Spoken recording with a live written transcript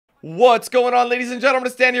What's going on, ladies and gentlemen?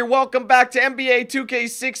 It's Dan here. Welcome back to NBA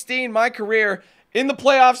 2K16, my career in the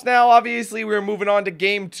playoffs now. Obviously, we're moving on to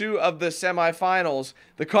Game 2 of the semifinals,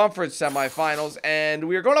 the conference semifinals, and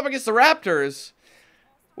we are going up against the Raptors.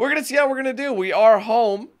 We're going to see how we're going to do. We are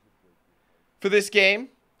home for this game.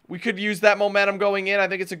 We could use that momentum going in. I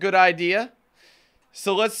think it's a good idea.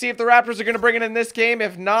 So let's see if the Raptors are going to bring it in this game.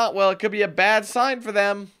 If not, well, it could be a bad sign for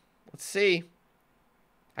them. Let's see.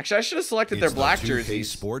 Actually, I should have selected their black jerseys.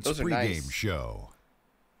 Sports Those are pregame nice. Show.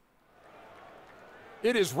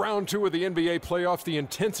 It is round 2 of the NBA playoffs. The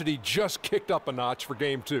intensity just kicked up a notch for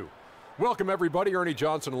Game 2. Welcome, everybody. Ernie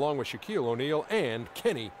Johnson along with Shaquille O'Neal and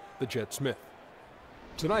Kenny the Jet Smith.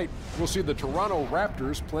 Tonight, we'll see the Toronto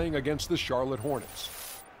Raptors playing against the Charlotte Hornets.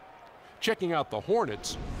 Checking out the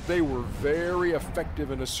Hornets, they were very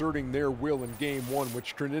effective in asserting their will in Game 1,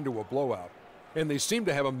 which turned into a blowout. And they seem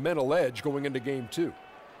to have a mental edge going into Game 2.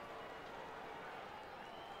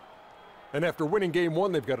 And after winning Game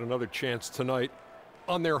 1, they've got another chance tonight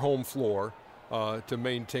on their home floor to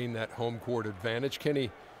maintain that home court advantage. Kenny,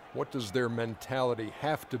 what does their mentality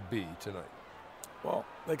have to be tonight? Well,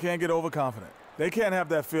 they can't get overconfident. They can't have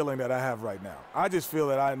that feeling that I have right now. I just feel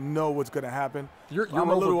that I know what's going to happen. I'm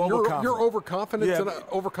a little overconfident. You're overconfident? Yeah.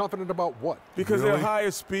 Overconfident about what? Because they're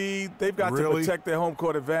higher speed. They've got to protect their home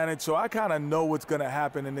court advantage. So I kind of know what's going to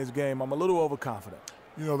happen in this game. I'm a little overconfident.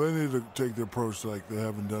 You know, they need to take the approach like they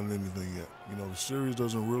haven't done anything yet. You know, the series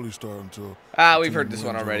doesn't really start until... we've heard this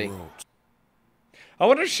one already. I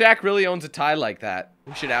wonder if Shaq really owns a tie like that.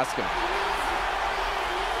 We should ask him.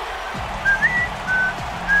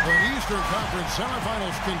 The Eastern Conference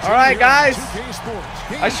Semifinals continue. All right, guys.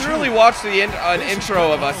 Sports. I should really watch an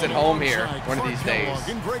intro of us at home here one of these days.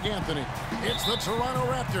 And Greg Anthony. It's the Toronto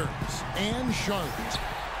Raptors and Charlotte.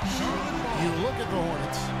 You look at the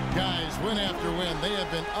Hornets. Guys, win after win, they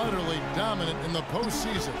have been utterly dominant in the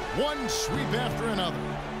postseason. One sweep after another.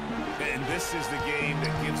 And this is the game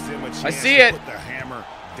that gives them a chance to put the hammer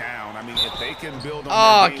down. I mean, if they can build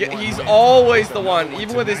on he's always the one.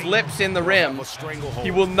 Even with his lips in the rim,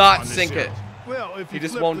 he will not sink it. Well, if he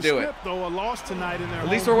just won't do it. Though, a loss tonight in their At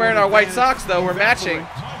least we're wearing our white socks, though. We're matching.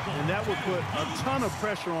 And that would put a ton of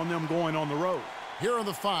pressure on them going on the road. Here are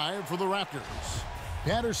the 5 for the Raptors.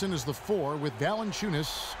 Patterson is the 4 with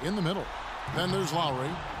Valanciunas in the middle. Then there's Lowry.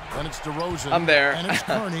 Then it's DeRozan. I'm there. And it's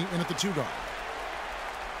Kearney in at the 2 guard.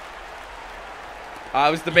 I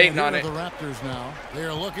was debating on it. The Raptors now. They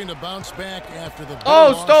are looking to bounce back after the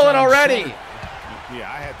stolen already.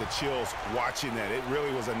 Yeah, I had the chills watching that. It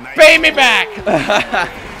really was a nice. Pay me back. Wow,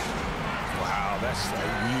 that's a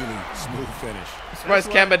really smooth finish. Surprised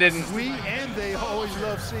Kemba didn't. We and they always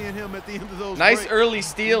love seeing him at the end of those. Nice breaks. early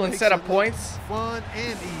steal and set up points. Fun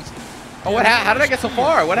and easy. Oh, how did I get so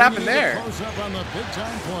far? What happened there?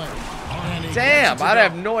 Damn, I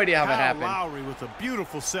have no idea how that happened. Lowry with a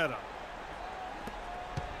beautiful setup.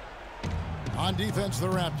 On defense, the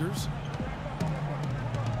Raptors.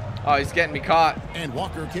 Oh, he's getting me caught. And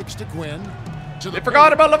Walker kicks to Quinn. They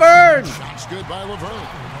forgot about Laverne. Shots good by Laverne.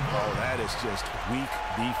 Oh, that is just weak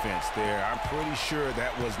defense there. I'm pretty sure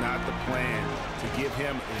that was not the plan to give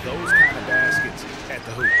him those kind of baskets at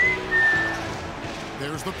the hoop.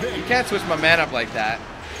 There's the pick. You can't switch my man up like that.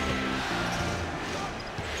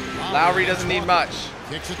 Lowry doesn't need much.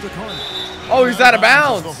 Kicks it to Kearney. Oh, he's out of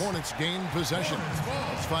bounds. The Hornets gain possession.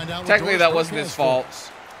 Let's find out. Technically, that wasn't his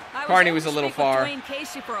fault. Kearney was a little far. Dwayne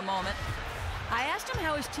Casey for a moment. I asked him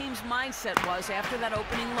how his team's mindset was after that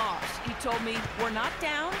opening loss. He told me, we're not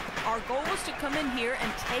down. Our goal is to come in here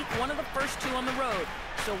and take one of the first 2 on the road.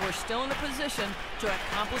 So we're still in a position to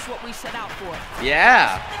accomplish what we set out for.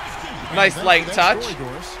 Yeah. Nice light touch.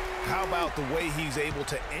 How about the way he's able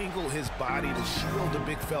to angle his body to shield the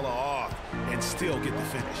big fella off and still get the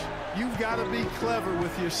finish? You've got to be clever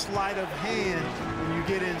with your sleight of hand when you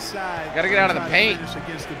get inside. Got to get out of the paint.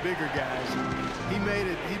 Against the bigger guys. He made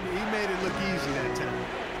it look easy that time.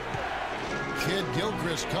 Kid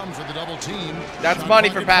Gilchrist comes with a double team. That's money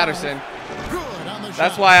for Patterson.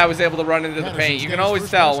 That's why I was able to run into the paint. You can always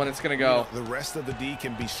tell when it's going to go. The rest of the D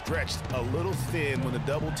can be stretched a little thin when the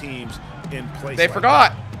double team's in place. They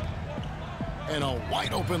forgot. And a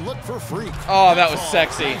wide open look for Freak. Oh, that was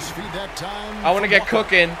sexy. I want to get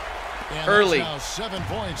cooking early. Now 7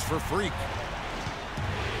 points for Freak.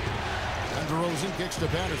 And DeRozan kicks to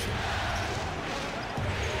Patterson.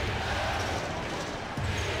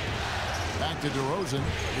 Back to DeRozan.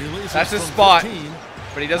 That's his spot,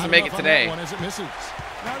 but he doesn't make it today.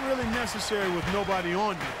 Not really necessary with nobody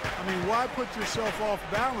on you. I mean, why put yourself off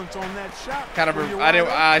balance on that shot?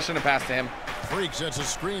 I shouldn't have passed to him. Freak sets a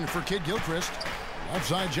screen for Kid Gilchrist.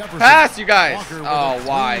 Outside Jefferson. Pass, you guys. Walker with Oh, a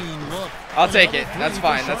why? clean look. I'll take Another it. That's three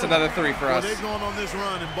fine. for That's Charlotte. another 3 for Well, us. they're going on this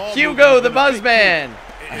run and ball Hugo, the movement Buzzman.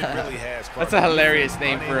 It really has. That's a hilarious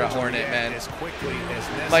name for a Hornet, man. As quickly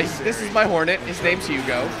as Like, necessary. this is my Hornet. His name's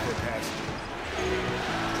Hugo.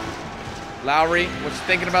 Lowry, what you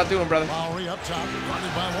thinking about doing, brother? Lowry up top,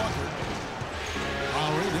 guarded by Walker.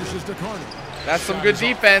 Lowry dishes to corner. That's some Shot good is off.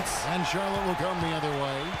 defense. And Charlotte will come the other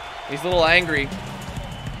way. He's a little angry.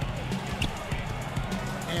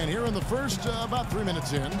 And here in the first, about 3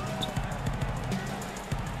 minutes in.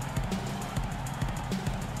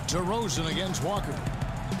 DeRozan against Walker.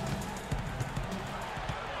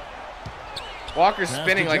 Walker's Pass to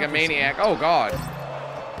spinning like a Jefferson. maniac. Oh, God.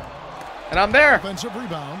 And I'm there. Offensive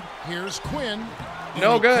rebound. Here's Quinn. And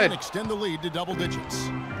No he good. can't extend the lead to double digits.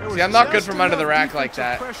 There was See, I'm not good just from under the enough rack like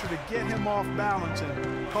defensive that. Pressure to get him off balance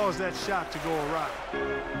and cause that shot to go awry.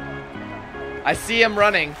 I see him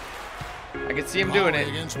running. I can see him doing Lowry it.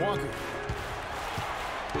 against Walker.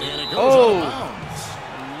 And it goes Oh. out of bounds.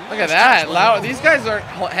 Look at that. These guys aren't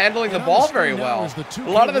handling the ball very well. A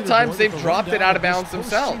lot of the times they've dropped it out of bounds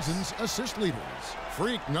themselves. Assist leaders.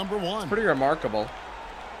 Freak number 1. Pretty remarkable.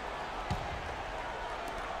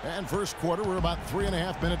 And first quarter, we're about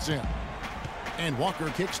 3.5 minutes in. And Walker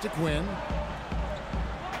kicks to Quinn.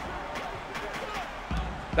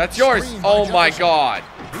 That's yours. Screen by Oh, my Jefferson. God.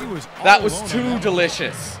 He was That all was alone on too that.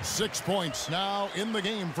 delicious. 6 points now in the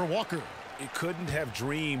game for Walker. It couldn't have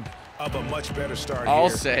dreamed of a much better start I'll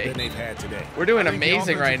here say. than they've had today. We're doing I think the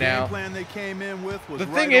amazing right offensive game now. plan they came in with was The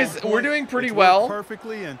right thing on is, we're point. doing pretty It's well. worked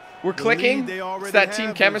perfectly, and We're the clicking. lead they It's already that have team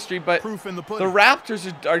is chemistry, but proof in the the pudding.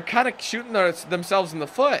 Raptors are kind of shooting themselves in the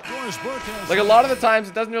foot. Doris Burke has Like, a lot of the times,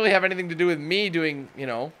 it doesn't really have anything to do with me doing, you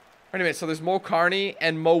know. Anyway, so there's Mo Carney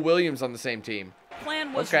and Mo Williams on the same team.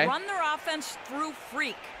 Plan was Okay. run their offense through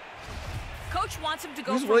Freak. Coach wants him to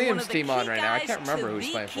go Who's from Williams' one of the team key on right now? I guys can't remember to who he's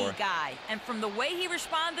the playing key for. guy. And from the way he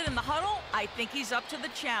responded in the huddle, I think he's up to the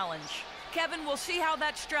challenge. Kevin, we'll see how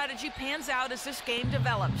that strategy pans out as this game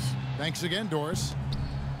develops. Thanks again, Doris.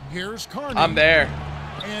 Here's Carney. I'm there.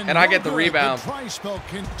 And I get the good. rebound. The try spell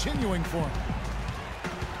continuing for him.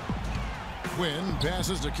 Quinn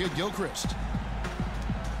passes to Kid Gilchrist.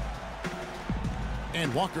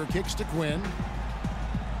 And Walker kicks to Quinn.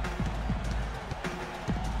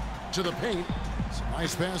 To the paint. It's a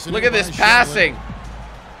nice pass. Look at this passing.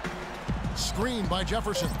 Screen by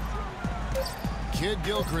Jefferson. Kid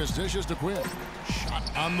Gilchrist dishes to Quinn. Shot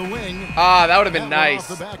on the wing. Ah, that would have been That one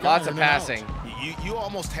nice. off the back Lots iron of and out. passing. You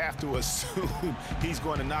almost have to assume he's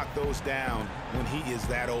going to knock those down when he is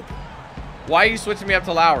that open. Why are you switching me up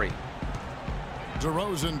to Lowry?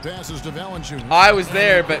 DeRozan passes to Valanciunas. I was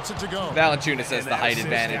there, but Gets it to go. Valanciunas has And the that height assist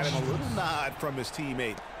advantage. got him a little nod from his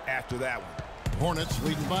teammate after that one. Hornets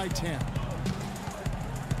leading by 10.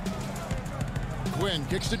 Quinn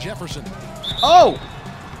kicks to Jefferson. Oh!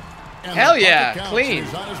 And Hell the yeah, bucket counts. clean.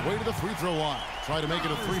 He's on his way to the free throw line. Try to make it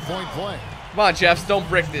a three-point play. Come on, Jeffs, don't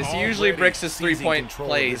brick this. He usually Already bricks his seizing three-point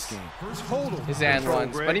control of this plays. game. Total His and control,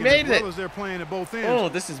 runs, Greg, but he and the made it. brothers, they're playing at both ends. Oh,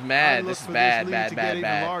 this is I mad. look This is for bad, lead bad, to bad, get even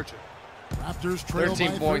bad. larger. Raptors trail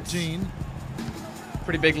 13 by points. 13.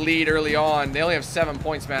 Pretty big lead early on. They only have 7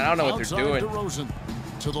 points, man. I don't know what Outside they're doing. DeRozan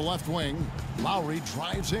to the left wing. Lowry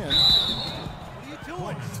drives in. What are you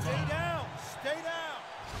doing? Stay down. Stay down.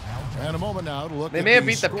 And a moment now to look They at may have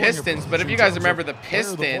the beat the scoring Pistons, but if you approach in guys terms remember of the where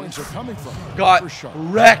Pistons points are coming from. got For sure.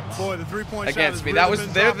 wrecked Boy, the three-point shot against has me. really That was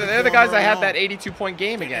been they're dropping the for guys him I had early that on. 82-point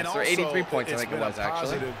game against, or 83 points I it's think it been was a actually.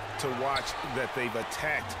 positive to watch that they've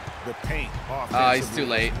attacked the paint offensively. He's too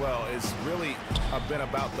late. as well, it's really been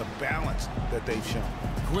about the balance that they've shown.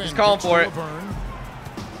 Quinn He's calling kicks for to it. Laverne.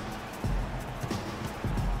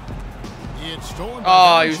 It's stolen by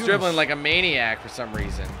Oh, he was Valanciunas. dribbling like a maniac for some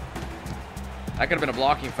reason. That could have been a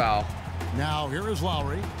blocking foul. Now here is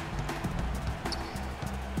Lowry.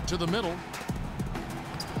 To the middle.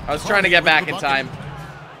 I was trying to get back in time.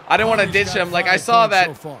 I didn't want to ditch him. Like I saw that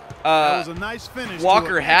That was a nice finish to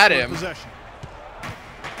Walker an had excellent him. possession.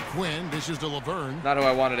 Quinn dishes to Laverne. Not who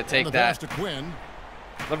I wanted to And take the pass that. to Quinn.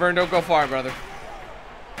 Laverne, don't go far, brother.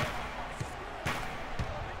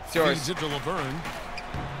 It's yours. Feeds it to Laverne.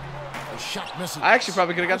 The shot misses. I actually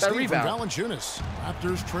probably could have got that Nice D from rebound. Valanciunas.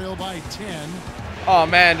 Raptors trail by 10. Oh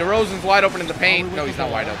man, DeRozan's wide open in the paint. Lowry No, with he's the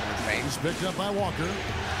not wide ball. open in the paint. He's picked up by Walker.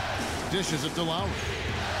 Dishes it to Lowry.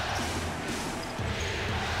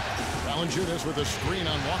 Valanciunas with a screen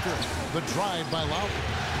on Walker. The drive by Lowry.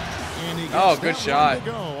 And he gets Oh, good that shot. one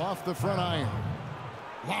to go off the front iron.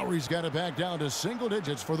 Lowry's got it back down to single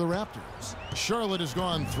digits for the Raptors. Charlotte has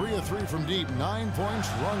gone 3 of 3 from deep. 9 points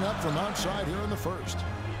rung up from outside here in the first.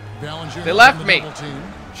 Valanciunas They left on the me. double team.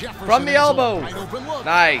 Jefferson From the has a elbow. wide open look.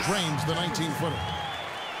 Nice. Drains the 19-footer.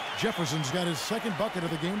 Jefferson's got his second bucket of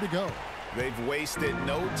the game to go. They've wasted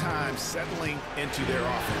no time settling into their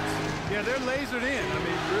offense. Yeah, they're lasered in. I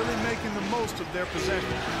mean, really making the most of their possession.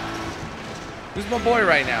 Who's my boy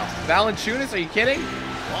right now? Valanciunas? Are you kidding?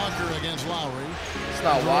 Walker against Lowry. It's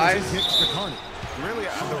not wise. Kicks to Carney. Really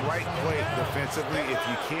the right play defensively. If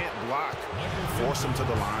you can't block, force them to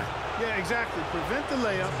the line. Yeah, exactly. Prevent the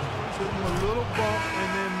layup, give them a little bump, and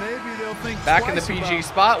then maybe they'll think back in the twice PG about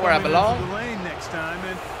spot where I coming belong. into the lane next time,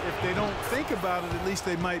 and if they don't think about it, at least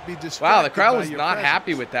they might be distracted. Wow, the crowd by was your not presence.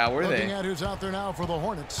 happy with that, were Looking they? at who's out there now for the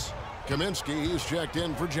Hornets. Kaminsky is checked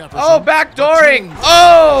in for Jefferson. Oh, backdooring!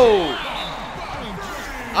 Oh!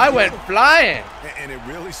 I went flying. And it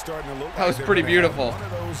really starting to look That was like pretty they're gonna have beautiful.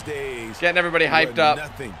 one of those days Getting everybody where hyped up.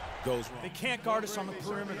 Nothing goes wrong. They can't guard us on the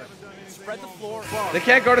perimeter. Spread the floor. They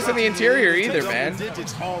can't guard us in the interior either, man.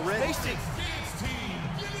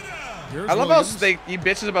 I love how he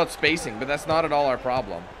bitches about spacing, but that's not at all our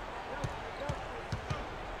problem.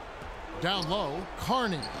 Down low,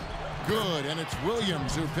 Carney. Good, and it's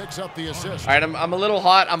Williams who picks up the assist. All right, I'm a little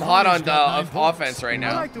hot. I'm hot on offense right I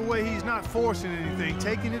now. like the way he's not forcing anything,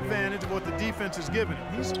 taking advantage of what the defense is giving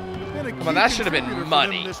him. He's been a Come on, that should have been contributor for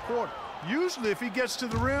money. them this quarter. Usually, if he gets to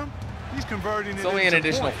the rim, he's converting It's it only an into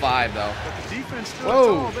additional points. 5, though. But the defense still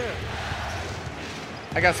Whoa. all there.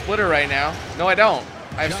 I got Splitter right now. No, I don't.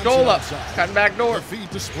 I have Scola. Cutting back door. The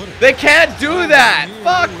feed to Splitter. They can't do that.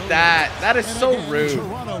 Fuck that. That is And so again, rude.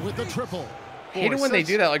 Toronto with the triple. I hate it when they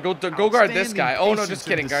do that. Like, go guard this guy. Oh, no, just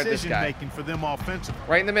kidding. Guard this guy. For them offensively.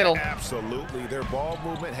 Right in the middle. Absolutely. Their ball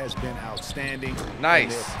movement has been outstanding.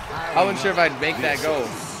 Nice. I wasn't sure if I'd make that go.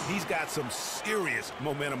 He's got some serious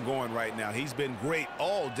momentum going right now. He's been great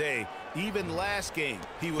all day. Even last game,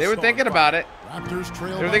 he was They were thinking about it. Raptors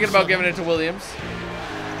trail They were by thinking about 7. giving it to Williams.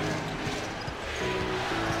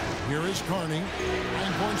 Here is Carney.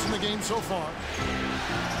 9 points in the game so far.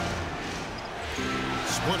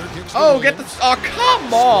 Splitter kicks to Oh, Williams. get the... Oh,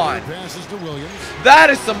 come on. Passes to Williams. That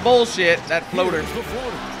is some bullshit. That floater. Here's the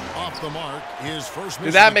floater. Off the mark. His first miss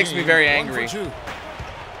Dude, that of the makes me game. very 1 angry. for 2.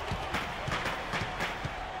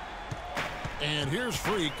 And here's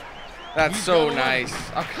Freak. That's He's so got 11. nice.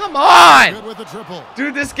 Oh, come on. Good with the triple.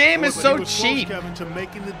 Dude, this game is But so he was close, cheap. Kevin, to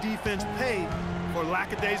making the defense pay for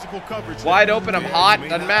lackadaisical coverage. Wide open, I'm hot, May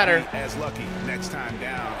doesn't not matter. be as lucky next time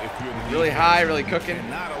down if you're the Really defense high, really cooking. and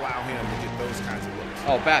not allow him to get those kinds of looks.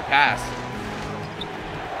 Oh, bad pass.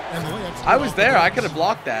 And the layup's I good was off the there. I bench. could have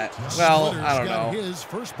blocked that. Well, Splitter's I don't got know. his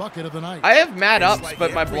first bucket of the night. I have mad It's ups, like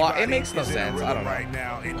but my block, it everybody makes no is in a sense. I rhythm don't know. right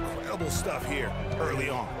now. Incredible stuff here early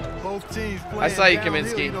on. Both teams playing I saw you, downhill.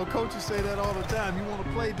 Kaminsky. You know, coaches say that all the time. You want to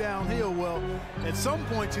play downhill. Well, at some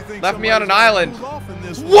point you think Left me on an somebody's island. gonna cool off in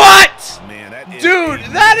this one. What? Man, that is Dude, a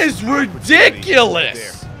that is opportunity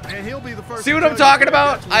ridiculous. there. And he'll be the first See what to I'm tell you talking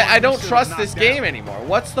about? that's one I he don't should trust have this knocked game down. anymore.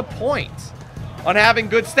 What's the point on having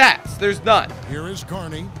good stats? There's none. Here is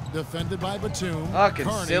Carney, defended by Batum. Fucking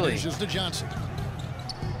Carney silly. dishes to Johnson.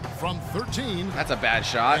 From 13, That's a bad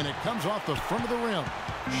shot. and it comes off the front of the rim.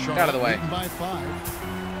 Charlotte Out of the way. leading by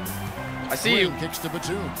 5. I see you. Quinn kicks to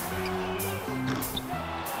Batum. No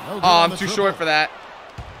good Oh, on I'm the too triple. short for that.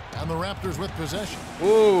 And the Raptors with possession.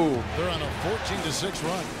 Ooh. They're on a 14-6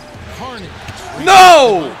 run. Carney.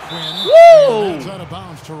 No! Quinn. Woo! And that's out of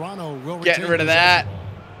bounds. Toronto will Getting retain rid of that. possession.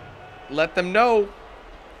 Let them know.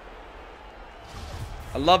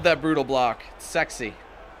 I love that brutal block. It's sexy.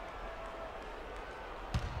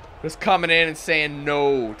 Just coming in and saying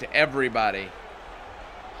no to everybody.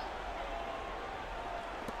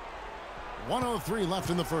 1:03 left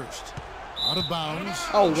in the first. Out of bounds.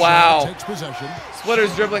 Oh, wow. Charlotte takes possession.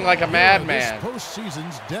 Splitter's dribbling like a madman. This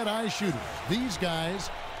postseason's dead-eye shooters. These guys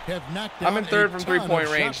have knocked down I'm in third a from ton three-point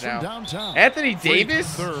of range shots from now. downtown. Anthony Freak Davis?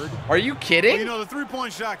 third. Are you Well, kidding? you know, the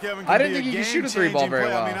three-point shot, Kevin, I can didn't be think a he could shoot a three-ball game-changing very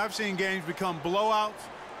play. well. I mean, I've seen games become blowouts,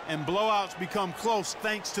 and blowouts become close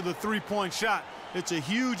thanks to the three-point shot. It's a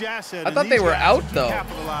huge asset. I and thought they these were guys out, can though.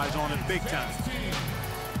 Capitalize on it big time.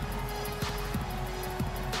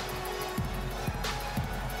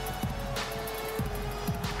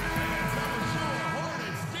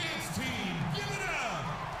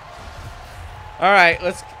 All right,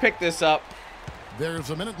 let's pick this up. There's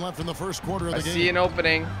a minute left in the first quarter of I the game. see an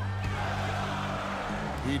opening.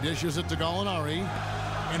 He dishes it to Gallinari.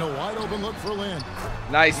 And a wide open look for Lynn.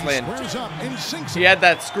 Nice, He Lynn. squares up and sinks He it. had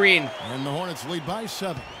that screen. And the Hornets lead by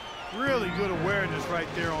 7. Really good awareness right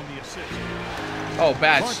there on the assist. Oh,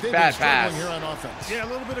 bad Clark, they've been pass. struggling here on offense. Yeah, a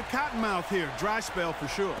little bit of cottonmouth here. Dry spell for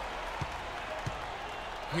sure.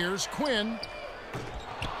 Here's Quinn.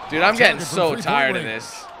 Dude, I'm getting Target from so three-point tired of range.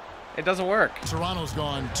 this. It doesn't work. Toronto's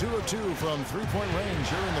gone 2 of 2 from three-point range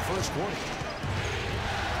here in the first quarter.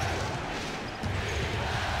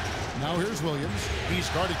 Now here's Williams. He's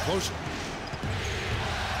guarded closer.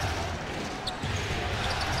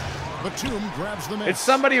 Batum grabs the miss. It's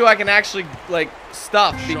somebody who I can actually, like,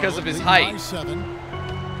 stuff because of his height.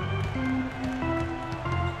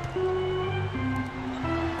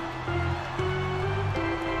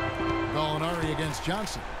 Gallinari against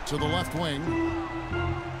Johnson to the left wing.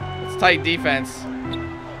 It's tight defense.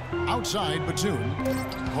 Outside, Batum.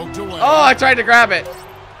 Poked away. Oh, I tried to grab it.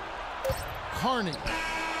 Harney.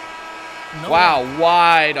 Wow,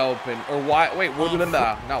 wide open. Or wide. Wait,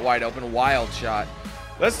 not wide open. Wild shot.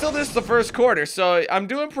 Let's still this the first quarter. So I'm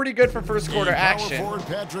doing pretty good for first quarter action. Forward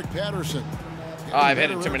Patrick Patterson. Oh, I've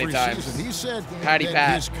hit it too many times. He said Patty that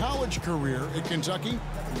Pat. his college career at Kentucky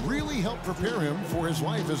really helped prepare him for his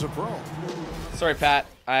life as a pro. Sorry, Pat.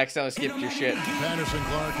 I accidentally skipped your shit. Patterson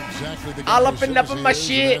Clark, exactly the guy. All up and up in my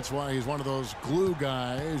shit. That's why he's one of those glue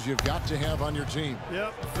guys you've got to have on your team.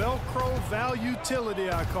 Yep, Velcro value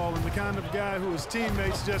utility, I call him. The kind of guy who his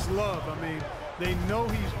teammates just love. I mean, they know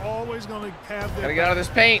he's always going to have their Gotta get out of this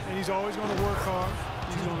paint. And he's always going to work hard.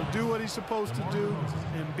 He's going to do what he's supposed to do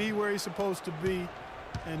and be where he's supposed to be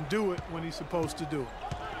and do it when he's supposed to do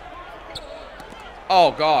it.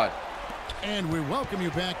 Oh, God. And we welcome you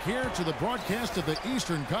back here to the broadcast of the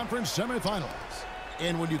Eastern Conference semifinals.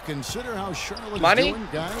 And when you consider how Charlotte is doing,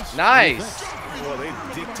 guys, nice. Well, they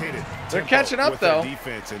dictated. They're catching up, though.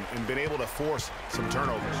 Defense and been able to force some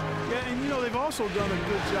turnovers. Yeah, and you know they've also done a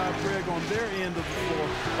good job, Greg, on their end of the floor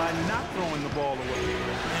by not throwing the ball away.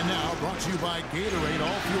 And now brought to you by Gatorade,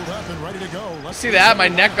 all fueled up and ready to go. Let's see that? My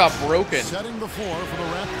neck got broken. Setting the floor for the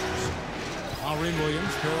Raptors. Lowry and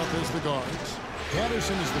Williams pair up as the guards.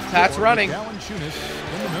 Patterson is the Pat's running.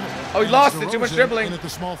 Oh, he lost it. Too much dribbling. And at the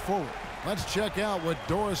small forward. Let's check out what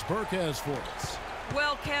Doris Burke has for us.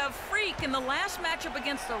 Well, Kev, Freak in the last matchup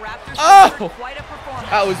against the Raptors quite a performance.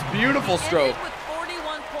 That was beautiful stroke. Ended with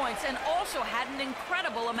 41 points and also had an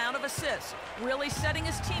incredible amount of assists, really setting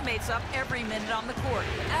his teammates up every minute on the court.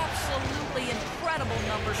 Absolutely incredible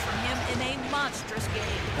numbers from him in a monstrous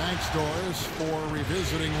game. Thanks, Doris, for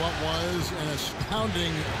revisiting what was an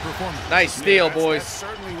astounding performance. Nice steal, boys.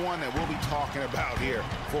 That's certainly one that we'll be talking about here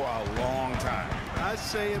for a long time. I'd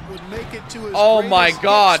say it would make it to his Oh my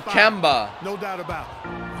God, spot. Kemba. No doubt about it.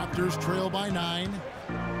 Raptors trail by 9.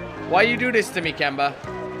 Why you do this to me, Kemba?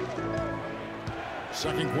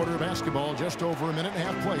 Second quarter of basketball, just over a minute and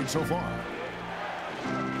a half played so far.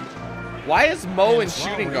 Why is Mo in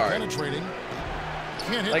shooting guard?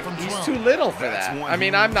 Like, he's too little for that. I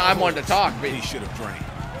mean, I'm one to talk, but he should have drained.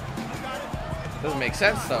 Doesn't make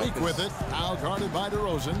sense though. With it, now guarded by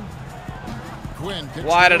DeRozan.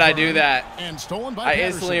 Why did I do that? And stolen by I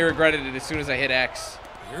instantly regretted it as soon as I hit X.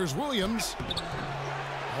 Here's Williams.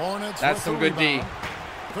 Hornets. That's some good D.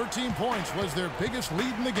 13 points was their biggest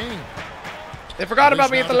lead in the game. They forgot about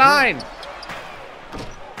me at the line.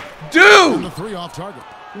 Dude! The 3 off target.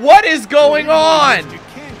 What is going on? You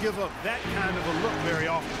can't give up that kind of a look very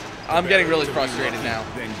often. I'm getting really frustrated now.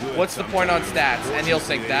 What's the point on stats? And he'll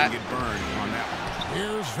sink that.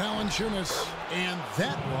 Here's Valanciunas, and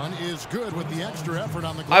that one is good with the extra effort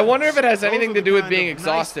on the glass. I wonder if it has anything to do with being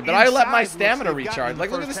exhausted, but I let my stamina recharge. Like,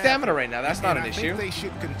 look at the stamina right now. That's not an issue. They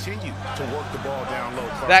should continue to work the ball down low.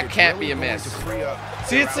 That can't be a miss.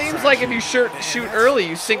 See, it seems like if you shoot early,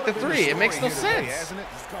 you sink the 3. It makes no sense.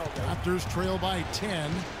 Raptors trail by 10.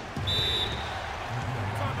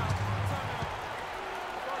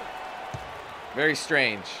 Very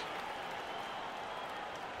strange.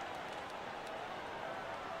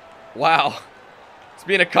 Wow. It's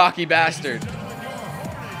being a cocky bastard.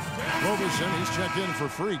 Roberson, he's checked in for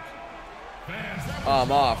Freak. Oh,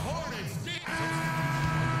 I'm off.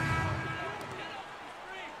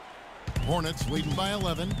 Hornets leading by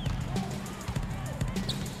 11.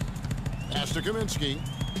 Pass to Kaminsky.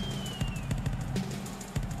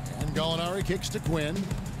 And Gallinari kicks to Quinn.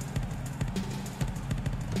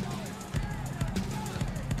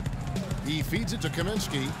 He feeds it to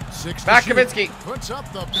Kaminsky. 6 Back Kaminsky. Puts up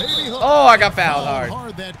the baby hook. Oh, I got fouled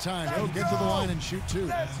hard. That time. He'll get to the line and shoot 2.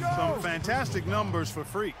 Some fantastic numbers for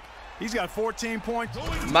Freak. He's got 14 points.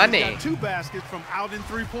 Money. He's got 2 baskets from out in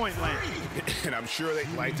three-point land. And I'm sure they'd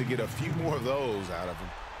like to get a few more of those out of him.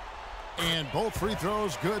 And both free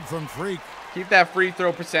throws good from Freak. Keep that free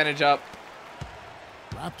throw percentage up.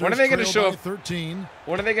 Raptors when are they going to show? 13.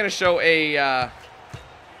 When are they going to show a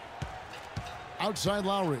outside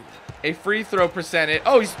Lowry? A free throw percentage.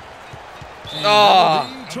 Oh, he's.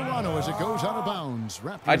 Oh. Toronto as it goes out of bounds.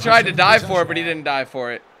 Raptors I tried to dive for it, but he didn't dive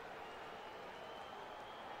for it.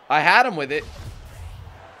 I had him with it.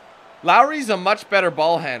 Lowry's a much better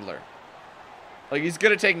ball handler. Like, he's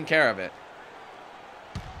good at taking care of it.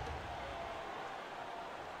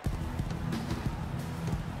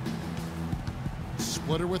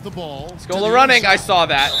 Splitter with the ball. Scola running. I saw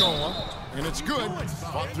that. Scola, and it's good.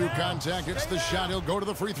 Fought through contact. It's the shot. He'll go to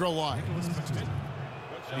the free throw line.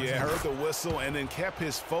 Yeah, heard the whistle and then kept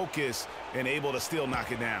his focus and able to still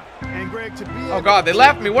knock it down. And Greg, to be Oh God, they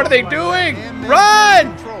left me. What are they doing?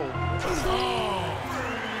 Run!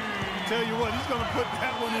 Tell you what, he's going to put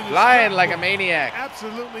that one in his Lying like a maniac.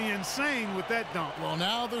 Absolutely insane with that dunk. Well,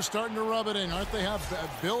 now they're starting to rub it in, aren't they? Have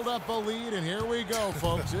build up a lead, and here we go,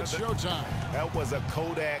 folks. It's showtime. That was a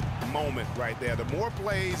Kodak moment right there. The more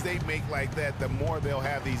plays they make like that, the more they'll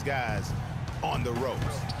have these guys on the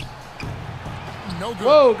ropes. No good.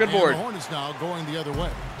 Whoa, good board. And the Hornets now going the other way.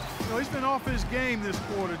 You know, he's been off his game this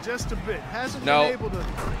quarter just a bit. Hasn't No. been able to.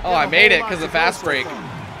 Oh, I made it because of fast break.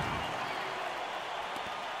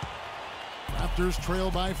 Raptors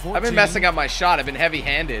trail by 14. I've been messing up my shot. I've been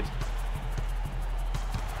heavy-handed.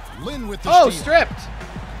 Lynn with the Oh, steal. stripped.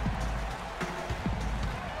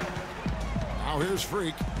 Now here's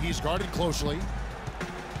Freak. He's guarded closely.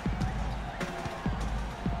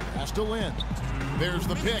 Pass to Lynn. There's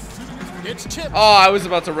the pick. It's tipped. Oh, I was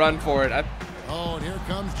about to run for it. Oh, and here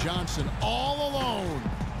comes Johnson all alone.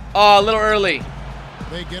 Oh, a little early.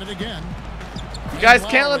 They get it again. You guys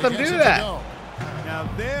can't let them do that. Now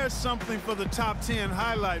there's something for the top 10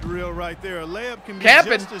 highlight reel right there. A layup can be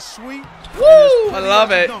Camping. just as sweet. Woo! I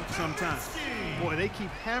love it. Sometimes. Boy, they keep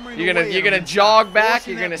hammering. You're gonna jog back.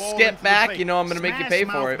 You're gonna skip back. You know I'm gonna make you pay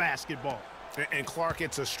for it. Basketball. And Clark,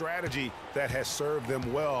 it's a strategy that has served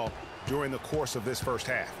them well during the course of this first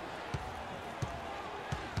half.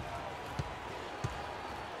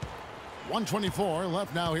 1:24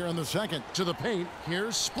 left now here in the second. To the paint.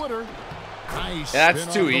 Here's Splitter. Nice. That's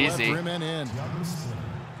spin too off the easy. left rim and in.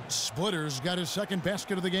 Splitter's got his second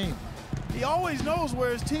basket of the game. He always knows where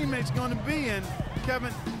his teammate's going to be, and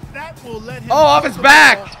Kevin, that will let him. Oh, off his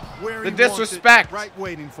back. Where The he wants it, disrespect. right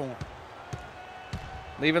waiting for him.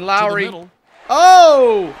 Leaving Lowry. To the middle.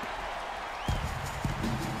 Oh!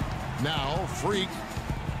 Now Freak.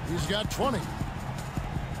 He's got 20.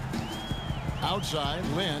 Outside,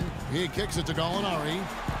 Lynn. He kicks it to Gallinari.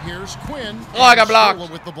 Here's Quinn. Oh, I got blocked.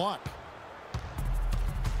 Scola with the block.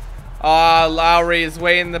 Lowry is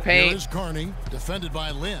way in the paint. Here's Carney, defended by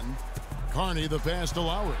Lynn. Carney the pass to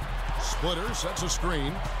Lowry. Splitter sets a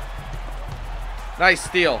screen. Nice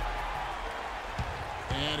steal.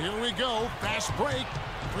 And here we go. Fast break.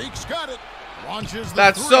 Freak's got it. Launches the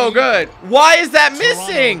That's three. so good. Why is that Toronto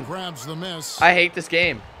missing? grabs the miss. I hate this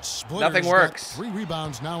game. Splitter's Nothing got works. 3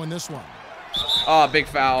 rebounds now in this one. Oh, big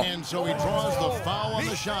foul. And so he draws the foul on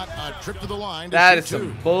the shot. A trip to the line. That to is shoot some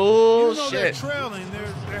two. They're bullshit. trailing.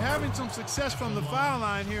 They're having some success from the foul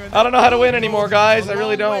line here. I don't know how to win anymore, guys. I A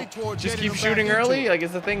really long way don't. toward Just getting keep them back shooting into early? it. Like,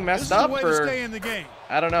 is the thing This messed is the up? way to Or stay in the game.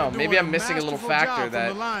 I don't know. They're Maybe doing I'm missing a little masterful factor job that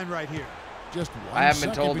from the line right here. Just I haven't been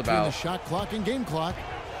second told between about. the shot clock and game clock.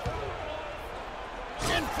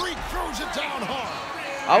 And Freak throws it down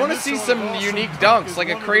hard. I want to This see sort of some awesome unique dunk dunks, is like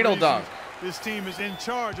a one of the cradle reasons dunk. This team is in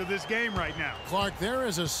charge of this game right now. Clark, there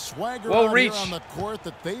is a swagger Whoa, out reach. here on the court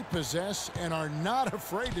that they possess and are not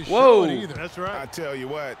afraid to Whoa. show it either. That's I right. tell you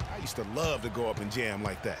what, I used to love to go up and jam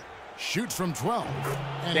like that. Shoots from 12.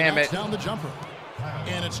 And Damn knocks it. down the jumper.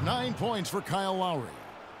 And it's 9 points for Kyle Lowry.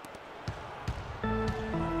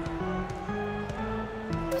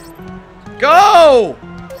 Go!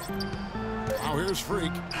 Now here's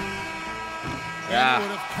Freak. Yeah. And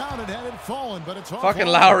would have counted had it fallen, but it's off. Fucking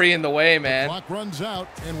Lowry in the way, man. Clock runs out,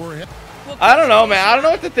 and we're hit. I don't know, man. I don't know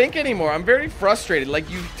what to think anymore. I'm very frustrated. Like,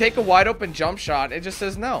 you take a wide open jump shot, it just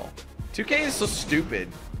says no. 2K is so stupid.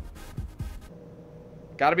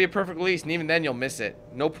 Gotta be a perfect release, and even then you'll miss it.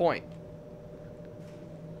 No point.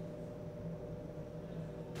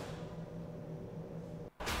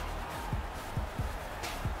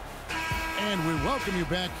 And we welcome you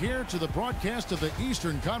back here to the broadcast of the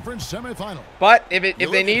Eastern Conference semifinal. But if they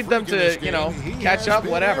look at need them Freak in this to, you know, game, he catch has up,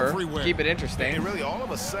 been whatever, everywhere. keep it interesting. And really, all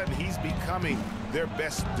of a sudden, he's becoming their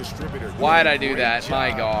best distributor. Why'd Doing a I do great that? My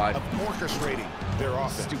job God. Of orchestrating their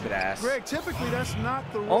offense. Stupid ass. Greg, typically that's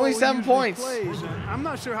not the role Only he 7 usually points. plays, and I'm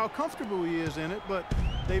not sure how comfortable he is in it, but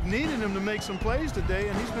they've needed him to make some plays today,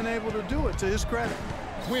 and he's been able to do it to his credit.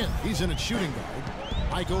 Quinn, he's in at shooting guard.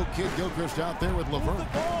 Michael Kidd-Gilchrist out there with Levert.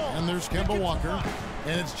 And there's Kemba Walker.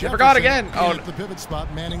 And it's Jefferson forgot again. Oh, at the pivot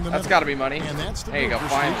spot, manning the That's middle. got to be money. And that's the There you go,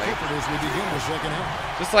 move for Steve finally. Clifford as we begin the second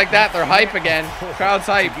half. Just like that, they're hype again.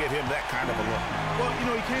 Crowd's hype. To get him that kind of a look. Well, you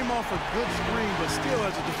know, he came off a good screen, but still,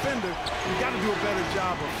 as a defender, you got to do a better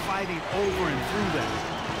job of fighting over and through that.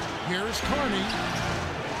 Here's Carney.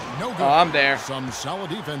 No good. Oh, I'm there. Some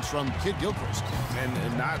solid defense from Kidd-Gilchrist.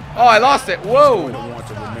 And not. Oh, I lost it. Whoa. Going to want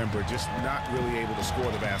to remember, just not really able to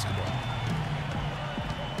score the basketball.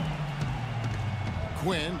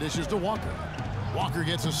 Quinn dishes to Walker. Walker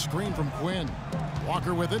gets a screen from Quinn.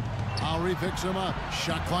 Walker with it. Lowry picks him up.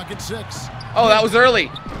 Shot clock at 6. Oh, that was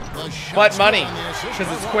early. But money,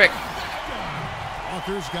 because it's quick.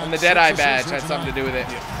 And the Deadeye badge had something to do with it.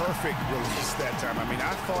 Yeah, perfect release that time. I mean,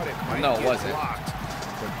 I thought it might No, it get wasn't. blocked,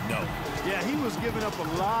 but no. Yeah, he was giving up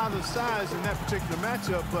a lot of size in that particular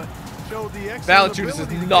matchup, but showed the Valanciunas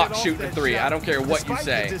is not shooting a 3. I don't care what you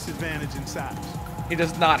say. The disadvantage in size. He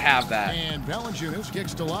does not have that. And Valanciunas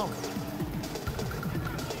kicks to Lowry.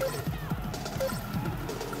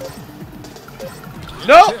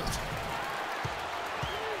 Nope.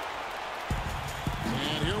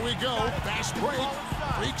 And here we go. Fast break.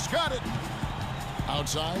 Freak's got it.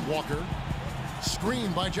 Outside, Walker.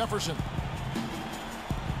 Screen by Jefferson.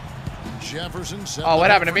 Jefferson. Oh, what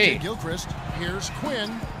happened to me? Gilchrist. Here's Quinn.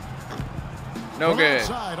 No good.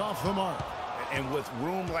 Outside, off the mark. And with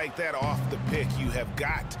room like that off the pick, you have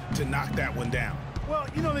got to knock that one down. Well,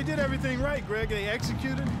 you know, they did everything right, Greg. They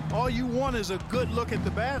executed. All you want is a good look at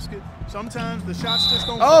the basket. Sometimes the shots just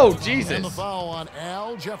don't Oh, fall. Jesus. And the foul on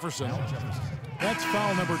Al Jefferson. That's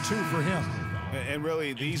foul number 2 for him. And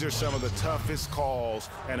really, these are some of the toughest calls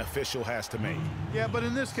an official has to make. Yeah, but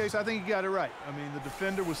in this case, I think he got it right. I mean, the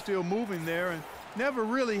defender was still moving there and never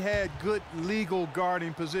really had good legal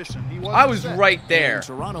guarding position. He wasn't I was set. right there. And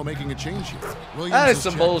Toronto making a change here. Williams That is has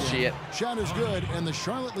some checked in. bullshit. Shot is good, and the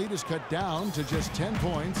Charlotte lead is cut down to just 10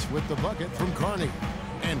 points with the bucket from Carney.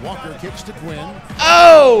 And Walker kicks to Quinn.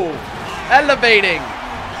 Oh! Elevating.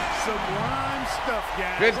 Sublime stuff,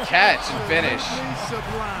 guys. Good catch and finish.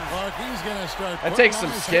 Sublime. Clark, he's going to start. That takes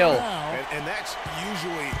some skill. And that's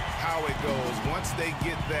usually how it goes. Once they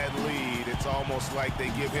get that lead, it's almost like they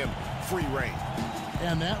give him free reign.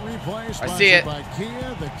 And that replay I see it. sponsored by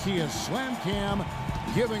Kia, the Kia Slam Cam,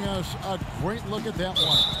 giving us a great look at that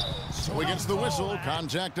one. So he gets the whistle,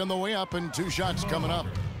 contact on the way up, and 2 shots coming up.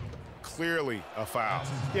 Clearly a foul.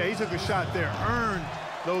 Yeah, he took a shot there, earned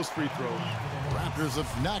those free throws. Raptors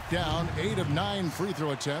have knocked down 8 of 9 free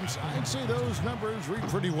throw attempts. I'd say those numbers read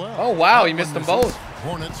pretty well. Oh, wow, he missed them both.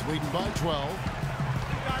 Hornets leading by 12.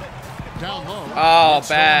 Down low. Oh,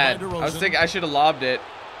 bad. I was thinking I should have lobbed it.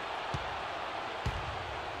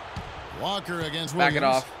 Walker against Back Williams. it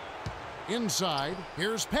off. Inside,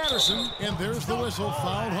 here's Patterson, and there's the whistle.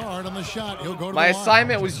 Fouled hard on the shot. He'll go to My the line.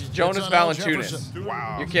 assignment was Jonas It's on Al Valanciunas. Jefferson.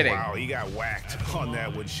 Wow. You're kidding. Wow, he got whacked on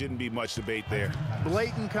that one. Shouldn't be much debate there.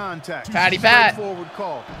 Blatant contact. Patty Pat. Straightforward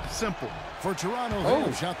call. Simple. For Toronto, Oh. they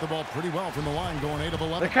have shot the ball pretty well from the line, going 8 of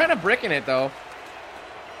 11. They're kind of bricking it, though.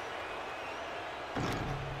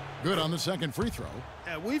 Good on the second free throw.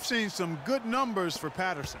 We've seen some good numbers for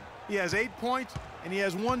Patterson. He has 8 points, and he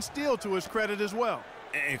has 1 steal to his credit as well.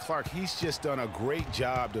 And Clark, he's just done a great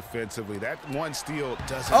job defensively. That one steal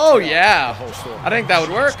doesn't Oh, tell yeah. the whole story. I think that would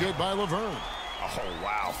work. Good by Laverne. Oh,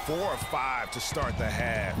 wow. 4 or 5 to start the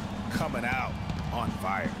half. Coming out on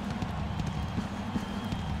fire.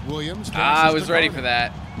 Williams. I was ready for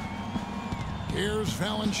that. Here's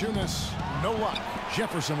Valanciunas. No luck.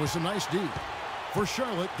 Jefferson with some nice D. For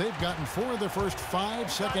Charlotte, they've gotten 4 of their first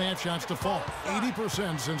 5 second-half shots to fall.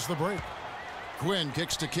 80% since the break. Quinn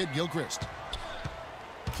kicks to Kid Gilchrist.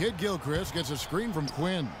 Kid Gilchrist gets a screen from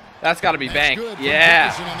Quinn. That's got to be That's banked. good from Yeah.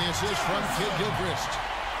 Jefferson on the assist from Kid Gilchrist.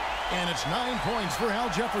 And it's 9 points for Al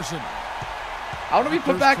Jefferson. I want to be put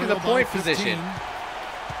First back in the trail by point 15. position.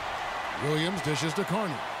 Williams dishes to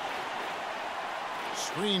Carney.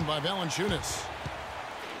 Screen by Valanciunas.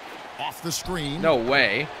 Off the screen. No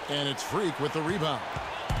way. And it's Freak with the rebound.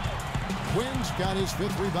 Quinn's got his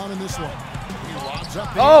 5th rebound in this one. He lobs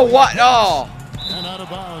up the Oh, what? Oh. and out of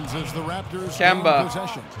bounds as the Raptors Kemba. gain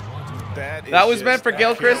possession. That was meant for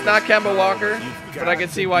Gilchrist, not Kemba Walker. But I can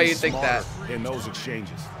see why you'd think that. In those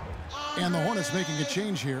exchanges. And the Hornets making a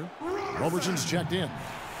change here. Robertson's checked in.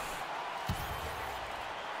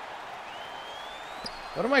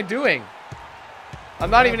 What am I doing? I'm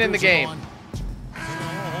not even in the Raptors game. are on. A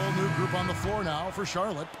whole new group on the floor now for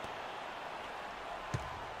Charlotte.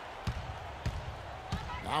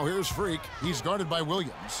 Now here's Freak. He's guarded by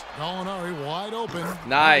Williams. Gallinari wide open. Nice.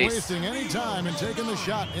 Not wasting any time and taking the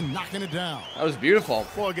shot and knocking it down. That was beautiful.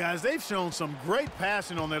 Boy, guys, they've shown some great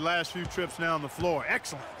passing on their last few trips now on the floor.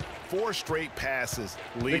 Excellent. 4 straight passes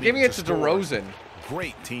They're leading giving it to scoring. DeRozan.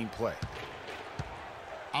 Great team play.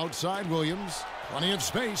 Outside Williams. Plenty of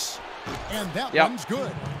space. And that Yep. one's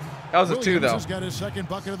good. That was a Williams 2, though. has got his 2nd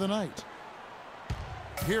bucket of the night.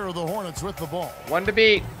 Here are the Hornets with the ball. 1 to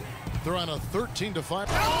beat. They're on a 13-5.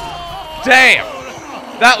 Damn.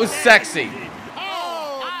 That was sexy.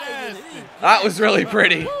 That was really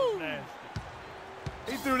pretty.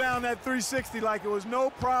 He threw down that 360 like it was no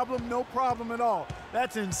problem at all.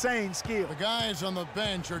 That's insane skill. The guys on the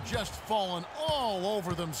bench are just falling all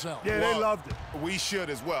over themselves. Yeah, they loved it. We should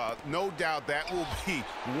as well. No doubt that will be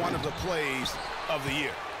one of the plays of the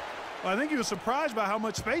year. Well, I think he was surprised by how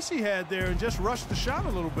much space he had there and just rushed the shot a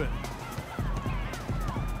little bit.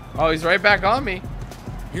 Oh, he's right back on me.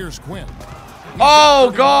 Here's Quinn.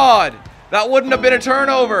 Oh, God. That wouldn't have been a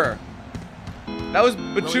turnover. That was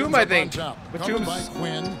Batum, I think. Batum's. By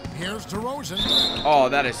Quinn. Here's DeRozan. Oh,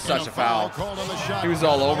 that is such a foul. He was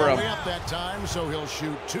all over him. That time, so he'll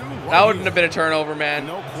shoot 2. That wouldn't have been a turnover, man.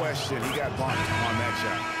 No question, he got bumped on that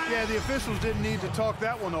shot. Yeah, the officials didn't need to talk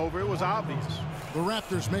that one over. It was obvious. The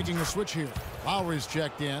Raptors making a switch here. Lowry's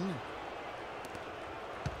checked in.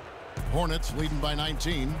 Hornets leading by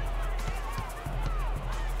 19.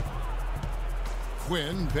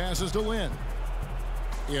 Quinn passes to Lynn.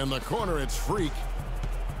 In the corner, it's Freak.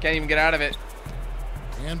 Can't even get out of it.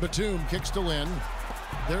 And Batum kicks to Lynn.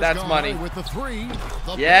 That's money. With the 3.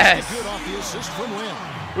 The yes. Good off the assist from Lynn.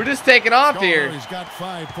 We're just taking off here. He's got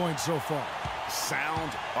 5 points so far.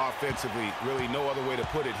 Sound offensively. Really no other way to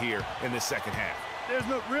put it here in the second half. There's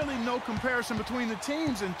really no comparison between the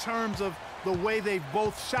teams in terms of the way they've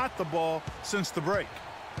both shot the ball since the break.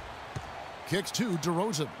 Kicks to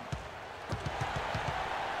DeRozan.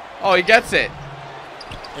 Oh, he gets it.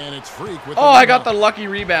 And it's Freak with oh, I got the lucky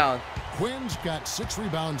rebound. Quinn's got 6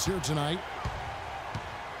 rebounds here tonight.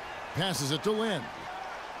 Passes it to Lynn.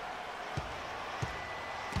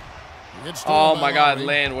 Oh my God,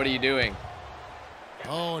 Lynn, what are you doing?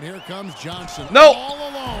 Oh, and here comes Johnson. No! All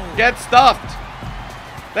alone. Get stuffed.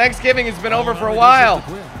 Thanksgiving has been over for a while.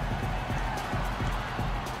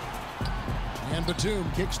 And Batum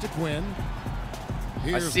kicks to Quinn.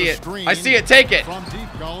 Here's I see it. Screen I see it. Take it. From deep,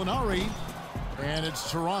 Gallinari. And it's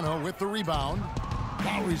Toronto with the rebound.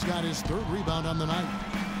 Lowry's got his 3rd rebound on the night.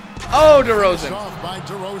 Oh, DeRozan. Off by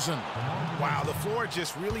DeRozan. Wow, the floor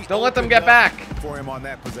just really don't let them get back for him on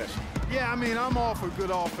that possession. Yeah, I mean, I'm all for good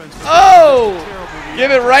offense. Oh, give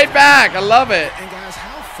it right back. I love it. And guys,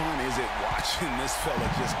 how fun is it watching this fella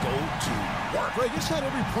just go to work? Greg, it's not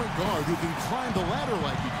every point guard who can climb the ladder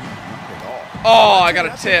like he can. Oh, I got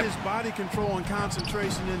a tip. His body control and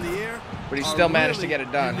concentration in the air, but he still managed to get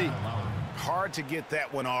it done. Unique. Hard to get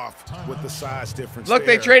that one off with the size difference. Look,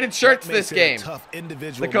 there. they traded shirts this game. Tough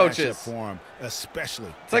individual the coaches for him,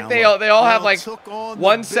 especially. It's like they all have like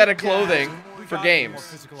one set of clothing for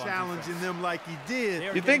games. Challenging them like he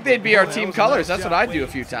did. You'd think they'd be our team colors. That's what I'd do a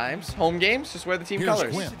few times. Home games, just wear the team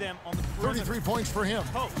colors. 33 points for him.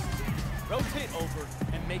 Rotate over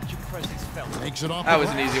and make your presence felt. Makes it off. That was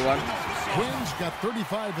an easy one. Quinn's got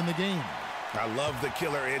 35 in the game. I love the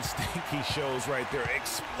killer instinct he shows right there,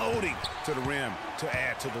 exploding to the rim to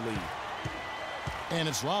add to the lead. And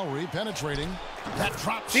it's Lowry penetrating. That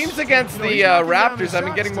drop. Seems against the Raptors, I've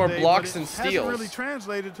been getting more blocks and steals. Hasn't really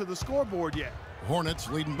translated to the scoreboard yet. Hornets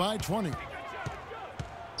leading by 20.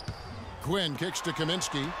 Quinn kicks to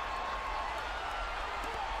Kaminsky.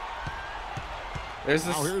 There's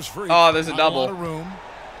this. Free. Oh, there's a double. Room.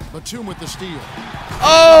 Batum with the steal.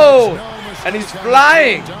 Oh, and he's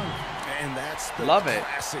flying. And that's the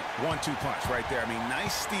classic 1-2 punch right there. I mean,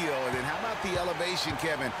 nice steal. And then how about the elevation,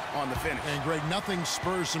 Kevin, on the finish? And Greg, nothing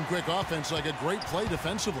spurs some quick offense like a great play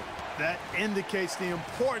defensively. That indicates the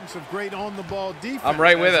importance of great on-the-ball defense. I'm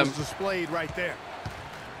right with him. Displayed right there.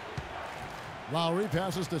 Lowry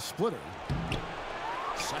passes to Splitter.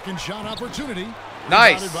 Second shot opportunity.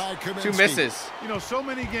 Nice. 2 misses. You know, so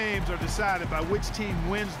many games are decided by which team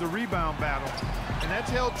wins the rebound battle, and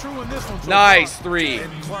that's held true in this one. Nice 3.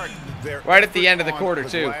 And Clark, right at the end of the quarter,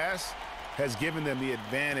 too. Has given them the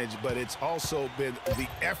advantage, but it's also been the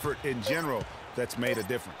effort in general that's made a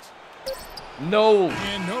difference. No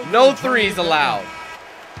 3s allowed.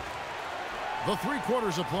 The 3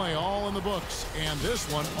 quarters of play all in the books, and this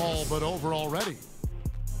one all but over already.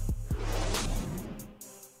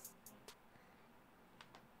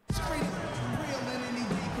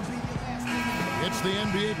 It's the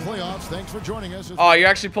NBA playoffs. Thanks for joining us. Oh, you're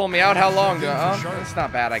actually pulling me out? How long? That's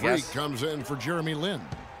not bad, I guess. Freak comes in for Jeremy Lin.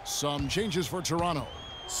 Some changes for Toronto.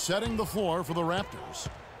 Setting the floor for the Raptors.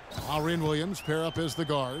 Lowry and Williams pair up as the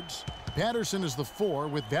guards. Patterson is the 4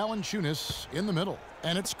 with Valanciunas in the middle.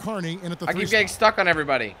 And it's Carney in at the 3 I keep getting stuck on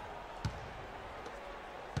everybody.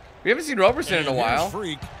 We haven't seen Roberson in a while.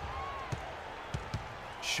 Freak.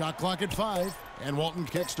 Shot clock at 5. And Walton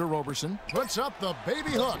kicks to Roberson. Puts up the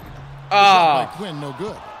baby hook. Oh. Quinn, no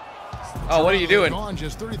good. Oh, what are you doing? Gone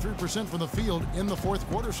just 33% from the field in the 4th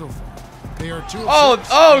quarter so far. They are 2 of 6.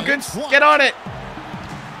 Oh, good. Get on it.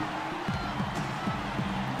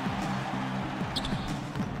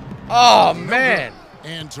 Oh, man.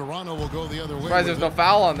 And Toronto will go the other way. Surprised there's no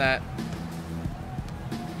foul on that.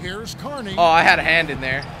 Here's Carney. Oh, I had a hand in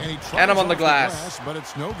there. And I'm on the glass. But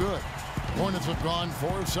it's no good. Hornets have gone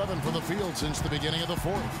 4 of 7 from the field since the beginning of the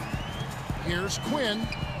 4th. Here's Quinn.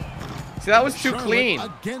 See, that was too Charlotte clean.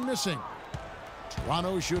 Again missing.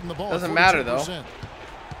 Toronto shooting the ball. Doesn't matter, though.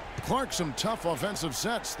 Clark, some tough offensive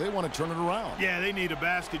sets. They want to turn it around. Yeah, they need a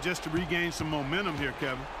basket just to regain some momentum here,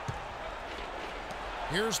 Kevin.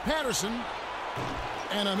 Here's Patterson.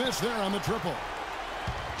 And a miss there on the triple.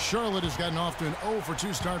 Charlotte has gotten off to an 0 for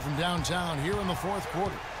 2 start from downtown here in the 4th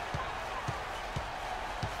quarter.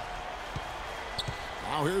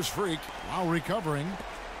 Now here's Freak. While recovering.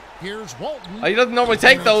 Here's Walton. Oh, he doesn't normally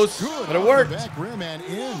take those, but it worked. Back rim and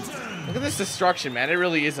in. Look at this destruction, man. It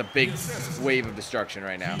really is a big wave of destruction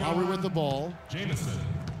right now. Lowry with the ball.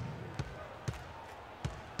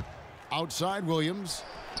 Outside Williams.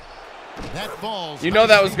 That falls. You know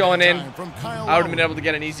that was going in. I would have been able to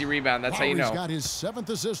get an easy rebound. That's how you know. He's got his 7th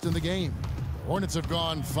assist in the game. Hornets have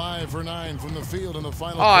gone 5 for 9 from the field in the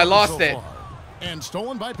final. Oh, I lost it. And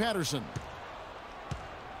stolen by Patterson.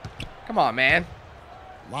 Come on, man.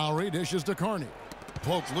 Lowry dishes to Carney.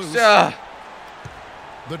 Poked loose. The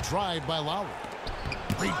drive by Lowry.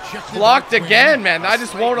 Blocked again, man. I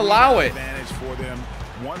just won't allow it. Advantage for them.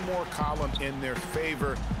 One more column in their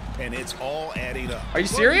favor, and it's all adding up. Are you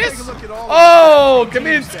serious? Oh,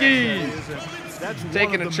 Kaminsky. That's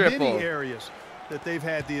taking one of a the triple. many areas that they've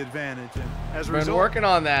had the advantage, and as a Been result, working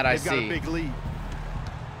on that, I they've got a see. big lead.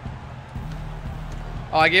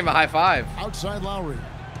 Oh, I gave him a high five. Outside Lowry.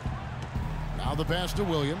 Now the pass to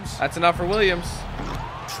Williams. That's enough for Williams.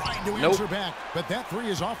 Trying to answer back, but that 3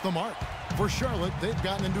 is off the mark. For Charlotte, they've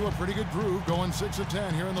gotten into a pretty good groove, going 6 of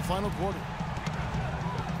 10 here in the final quarter.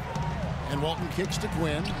 And Walton kicks to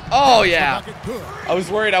Quinn. Oh, yeah. I was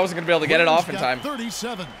worried I wasn't going to be able to get it off in time.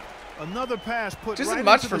 37. Another pass put Just right isn't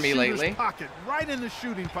much into for the me shooter's lately. Pocket, right in the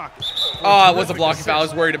shooting pocket. Oh, it was a blocking foul. I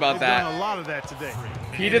was worried about They've that. done a lot of that today.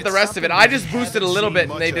 He did the rest of it. I just boosted a little bit,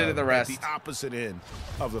 and they did it the rest. The opposite end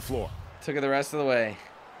of the floor. Took it the rest of the way.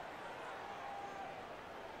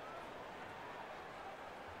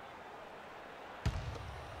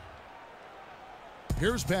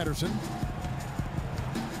 Here's Patterson.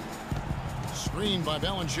 Screen by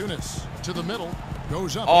Valanciunas to the middle.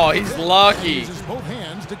 Goes up. Oh, he's lucky. Uses both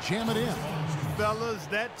hands to jam it in. Fellas,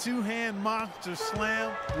 that 2-hand monster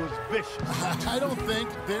slam was vicious. I don't think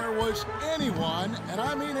there was anyone, and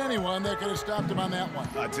I mean anyone, that could have stopped him on that one.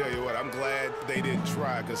 I tell you what, I'm glad they didn't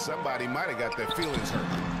try, because somebody might have got their feelings hurt.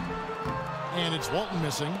 And it's Walton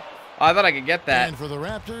missing. I thought I could get that. And for the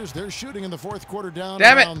Raptors, they're shooting in the 4th quarter down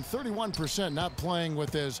Damn it. around 31%, not playing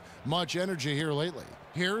with as much energy here lately.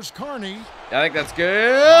 Here's Carney. I think that's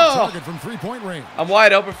good. Target from 3-point range. I'm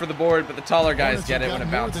wide open for the board, but the taller guys Hornets get have it when it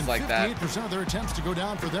gotten more bounces than like that. 58% of their attempts to go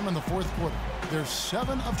down for them in the 4th quarter. They're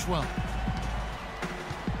 7 of 12.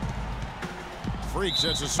 Freak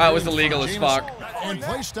sets a screen. That was illegal as fuck. And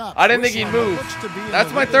play stops. I didn't think he'd move.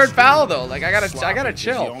 That's my 3rd foul though. Like I gotta Sloppy is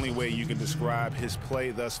chill. the only way you can describe his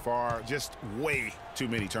play thus far. Just way too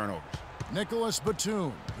many turnovers. Nicholas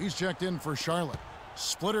Batum. He's checked in for Charlotte.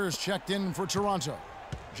 Splitters checked in for Toronto.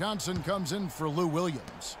 Johnson comes in for Lou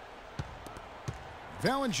Williams.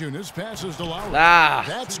 Valanciunas passes to Lowry.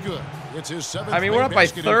 That's good. It's his 7th. I mean, we're up by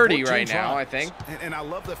 30 right now, I think. And I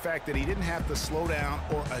love the fact that he didn't have to slow down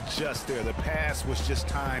or adjust there. The pass was just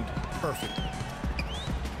timed perfectly.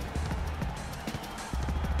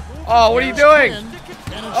 Oh, what are you doing?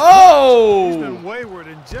 He's Oh! been wayward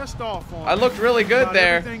and just off on. I looked really good about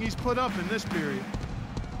there. Everything he's put up in this period.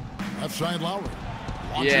 Left side Lowry.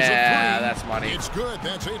 Yeah, that's money. It's good.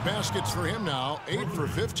 That's 8 baskets for him now. 8 for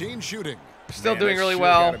 15 shooting. Still Man, doing that really sure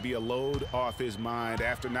well. Gotta be a load off his mind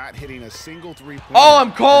after not hitting a single 3-pointer. Oh,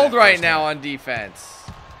 I'm cold right now on defense.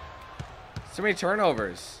 So many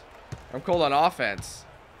turnovers. I'm cold on offense.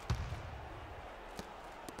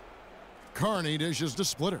 Carney dishes to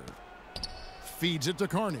Splitter. Feeds it to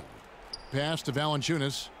Carney. Pass to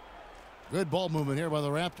Valanciunas. Good ball movement here by the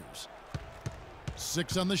Raptors.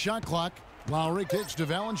 6 on the shot clock. Lowry kicks to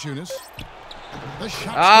Valanciunas.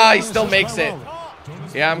 He still makes it.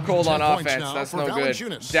 Yeah, I'm cold on offense. That's no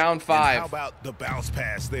good. Down 5. And how about the bounce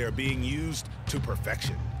pass there being used to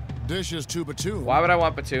perfection? Dishes to Batum. Why would I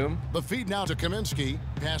want Batum? The feed now to Kaminsky.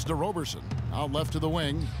 Pass to Roberson. Out left to the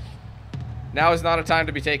wing. Now is not a time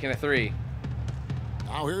to be taking a 3.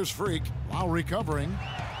 Now here's Freak. Lowry covering.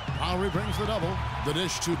 Lowry brings the double. The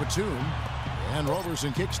dish to Batum. And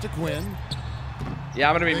Roberson kicks to Quinn. Yeah,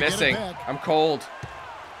 I'm going to be missing. I'm cold.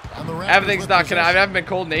 And Everything's not going to... I haven't been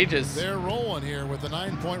cold in ages. They're rolling here with a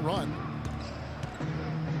 9-point run.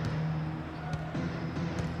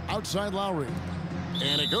 Outside Lowry.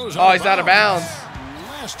 And it goes Oh, he's out of bounds.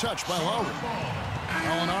 Last touch by Lowry.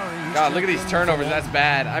 God, look at these turnovers. That's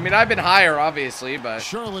bad. I mean, I've been higher, obviously, but...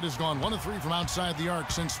 Charlotte has gone 1 of 3 from outside the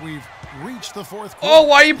arc since we've reached the fourth quarter. Oh,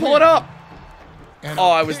 why are you pulling up? And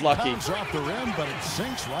oh, I was lucky. Off the rim, but it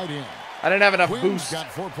sinks right in. I didn't have enough Quinn's boost.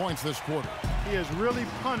 got 4 points this quarter. He has really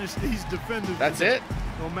punished these defenders. That's it?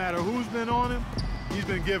 No matter who's been on him, he's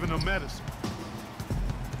been giving them medicine.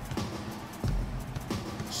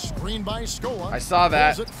 Screen by Schröder. I saw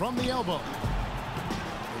that. It from the elbow.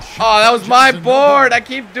 Oh, that was my board. I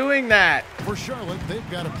keep doing that. For Charlotte, they've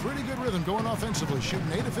got a pretty good rhythm going offensively,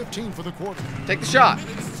 shooting 8 of 15 for the quarter. Take the shot.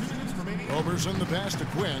 Roberson the pass to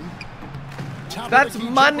Quinn. That's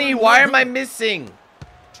money. Why am I missing?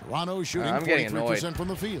 Toronto shooting I'm getting 43% from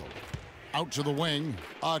the field. Out to the wing.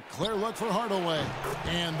 A clear look for Hardaway.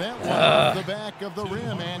 And that one off the back of the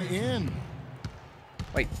rim and in.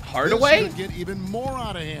 Wait, Hardaway? This could get even more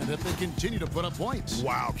out of hand if they continue to put up points.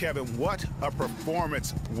 Wow, Kevin, what a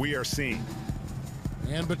performance we are seeing.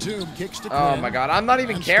 And Batum kicks to Quinn. Oh my God, I'm not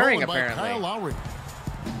even carrying Kyle apparently. Lowry.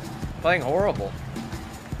 Playing horrible.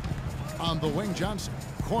 On the wing, Johnson.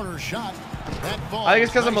 Corner shot. That ball. I think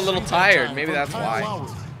it's because I'm a little tired. Maybe that's why.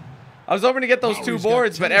 Lowry. I was hoping to get those 2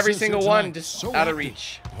 boards, but every single one just so out of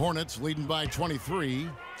reach. Hornets leading by 23.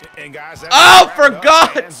 And guys, oh, for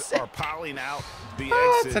God's sake! Are piling out the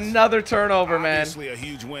It's another turnover, man. A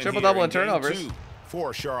huge win Triple-double in turnovers.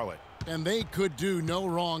 For Charlotte. And they could do no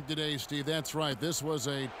wrong today, Steve. That's right. This was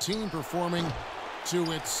a team performing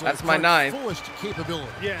to its That's my 9. fullest capability.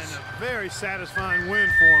 Yeah, and a very satisfying win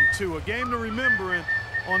for him, too. A game to remember, and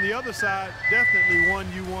on the other side, definitely one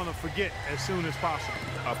you want to forget as soon as possible.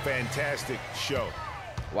 A fantastic show.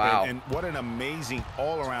 Wow. And what an amazing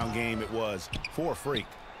all-around game it was for Freak.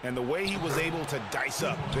 And the way he was able to dice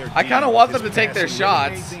up their I kind of want them to take their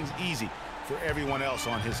shots. Made things easy for everyone else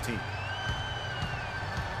on his team.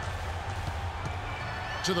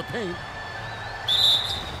 To the paint.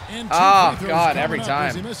 And oh, God, every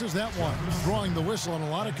time. He misses that one. Drawing the whistle on a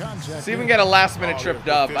lot of contact. See if we can get a last-minute trip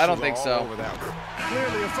dub. I don't think so.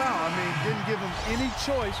 Clearly a foul. I mean, didn't give him any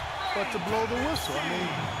choice but to blow the whistle. I mean,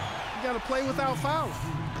 you got to play without fouling.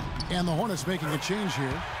 And the Hornets making a change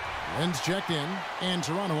here. Lynn's checked in, and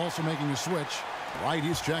Toronto also making a switch. Right,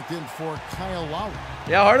 he's checked in for Kyle Lowry.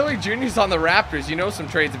 Yeah, Hardaway Jr.'s on the Raptors. You know some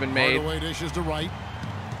trades have been made. Hardaway dishes to right.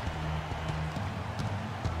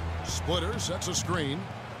 Splitter sets a screen.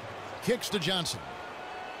 Kicks to Johnson.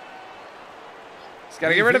 He's got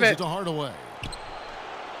to get rid of it. To Hardaway.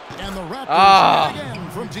 And the Raptors again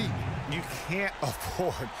from deep. You can't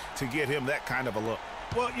afford to get him that kind of a look.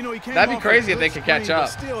 Well, you know, he came That'd be crazy if they could catch up.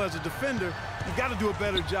 Still, as a defender, you got to do a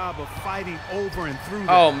better job of fighting over and through.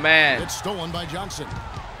 Oh man, it's stolen by Johnson.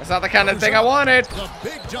 That's not the kind of thing I wanted. The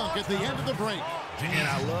big dunk at the end of the break.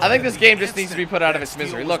 I think this game just needs to be put out of its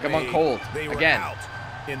misery. Look, I'm on cold again.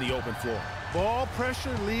 In the open floor. Ball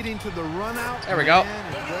pressure leading to the run out. There we go.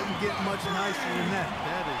 Man, it doesn't get much nicer than that.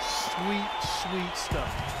 That is sweet, sweet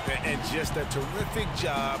stuff. And just a terrific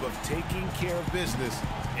job of taking care of business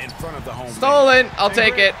in front of the home. Stolen. I'll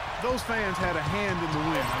take it. Those fans had a hand in the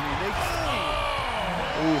win. I mean,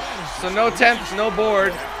 they. So no 10th, no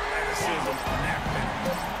board.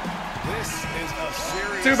 This is a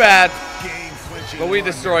serious Too bad. Game but we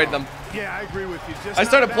destroyed them. Yeah, I agree with you. I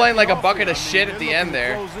started playing like a bucket of shit at the end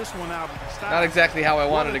there. Not exactly how I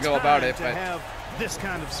wanted to go about it, but have this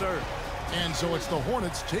kind of serve. And so it's the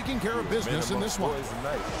Hornets taking care of business in this one.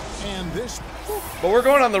 And this. But we're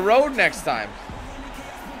going on the road next time.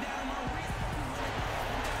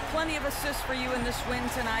 Plenty of assists for you in this win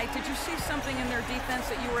tonight. Did you see something in their defense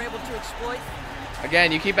that you were able to exploit?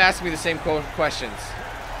 Again, you keep asking me the same questions.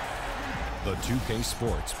 The 2K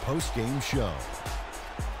Sports post-game show.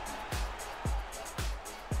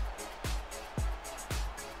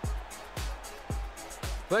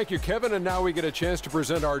 Thank you, Kevin. And now we get a chance to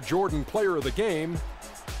present our Jordan Player of the Game,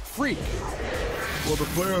 Freak. Well, the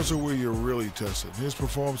players are where you're really tested. His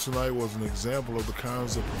performance tonight was an example of the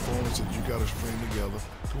kinds of performances you got to string together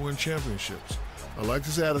to win championships. I liked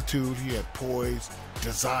his attitude. He had poise,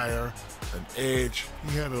 desire, an edge.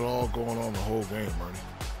 He had it all going on the whole game, Ernie.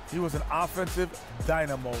 He was an offensive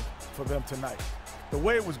dynamo for them tonight. The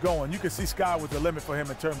way it was going, you could see sky was the limit for him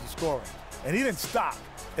in terms of scoring. And he didn't stop,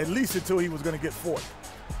 at least until he was going to get 40.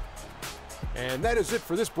 And that is it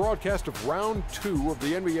for this broadcast of Round 2 of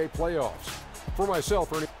the NBA playoffs. For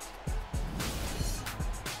myself, Ernie.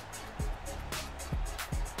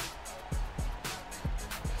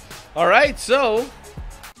 All right, so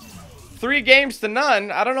 3 games to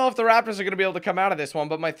none. I don't know if the Raptors are going to be able to come out of this one,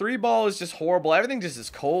 but my 3-ball is just horrible. Everything just is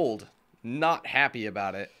cold. Not happy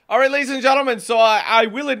about it. All right, ladies and gentlemen, so I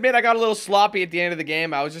will admit I got a little sloppy at the end of the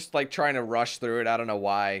game. I was just like trying to rush through it. I don't know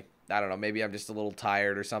why. I don't know, maybe I'm just a little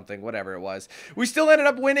tired or something, whatever it was. We still ended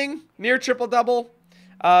up winning, near triple-double.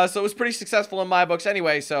 So it was pretty successful in my books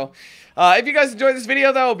anyway. So if you guys enjoyed this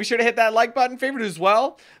video, though, be sure to hit that like button, favorite as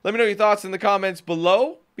well. Let me know your thoughts in the comments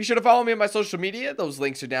below. Be sure to follow me on my social media. Those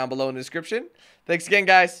links are down below in the description. Thanks again,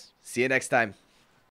 guys. See you next time.